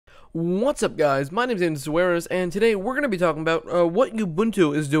What's up, guys? My name is Andy Suarez, and today we're going to be talking about what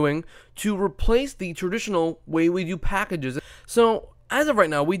Ubuntu is doing to replace the traditional way we do packages. So, as of right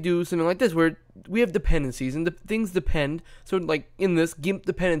now, we do something like this, where we have dependencies, and things depend. So, like in this, GIMP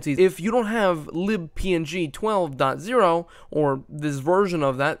dependencies, if you don't have libpng 12.0, or this version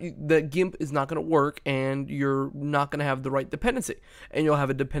of that, the GIMP is not going to work, and you're not going to have the right dependency, and you'll have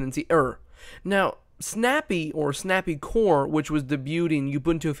a dependency error. Now, Snappy or Snappy Core, which was debuted in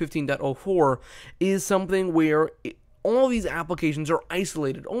Ubuntu 15.04, is something where all these applications are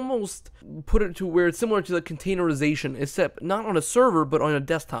isolated, almost put it to where it's similar to the containerization, except not on a server but on a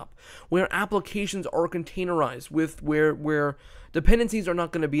desktop, where applications are containerized with where dependencies are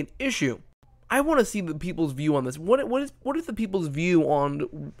not going to be an issue. I want to see the people's view on this. What is the people's view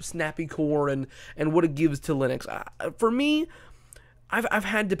on Snappy Core and what it gives to Linux? For me, I've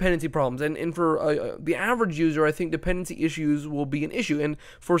had dependency problems, and for the average user, I think dependency issues will be an issue. And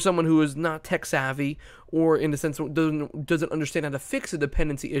for someone who is not tech savvy, or in the sense doesn't understand how to fix a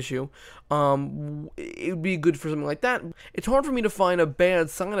dependency issue, it would be good for something like that. It's hard for me to find a bad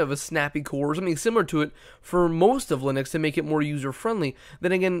side of a Snappy Core or something similar to it for most of Linux to make it more user friendly.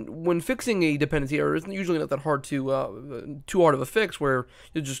 Then again, when fixing a dependency error, it's usually not that hard to too hard of a fix, where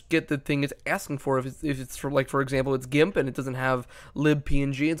you just get the thing it's asking for. If it's for, like, for example, it's GIMP and it doesn't have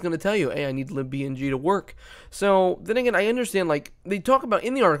libpng, it's going to tell you, hey, I need libpng to work. So then again, I understand, like, they talk about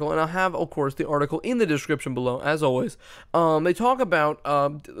in the article, and I'll have, of course, the article in the description below, as always. They talk about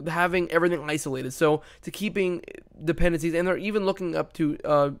having everything isolated, so to keeping dependencies, and they're even looking up to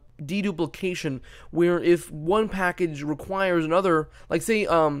deduplication, where if one package requires another, like say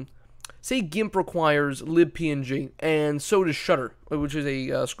GIMP requires libpng, and so does Shutter, which is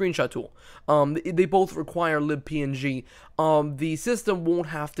a screenshot tool. They both require libpng. The system won't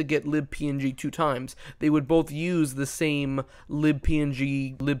have to get libpng 2 times. They would both use the same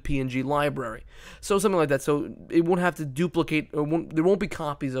libpng library. So something like that. So it won't have to duplicate, there won't be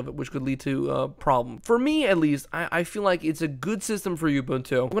copies of it, which could lead to a problem. For me, at least, I feel like it's a good system for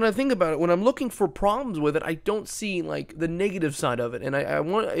Ubuntu. When I think about it, when I'm looking for problems with it, I don't see, like, the negative side of it. And I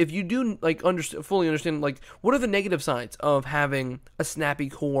want, if you do, like, fully understand, like, what are the negative sides of having a Snappy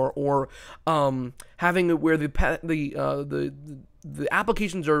Core, or having it where the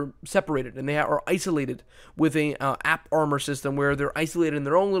applications are separated and they are isolated with a app armor system, where they're isolated in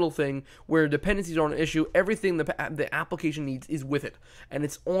their own little thing, where dependencies aren't an issue. Everything the application needs is with it, and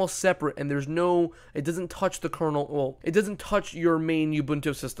it's all separate, and it doesn't touch the kernel. Well, it doesn't touch your main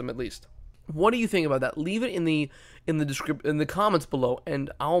Ubuntu system, at least. What do you think about that? Leave it in the comments below, and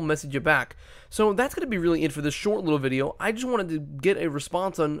I'll message you back. So that's going to be really it for this short little video. I just wanted to get a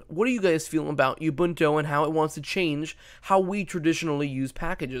response on what do you guys feel about Ubuntu and how it wants to change how we traditionally use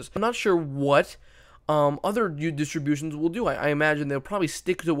packages. I'm not sure what other distributions will do. I imagine they'll probably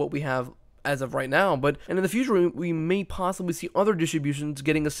stick to what we have as of right now, and in the future we may possibly see other distributions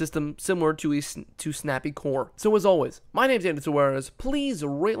getting a system similar to Snappy Core. So as always, my name's Andy Suarez. Please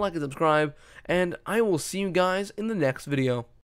rate, like, and subscribe, and I will see you guys in the next video.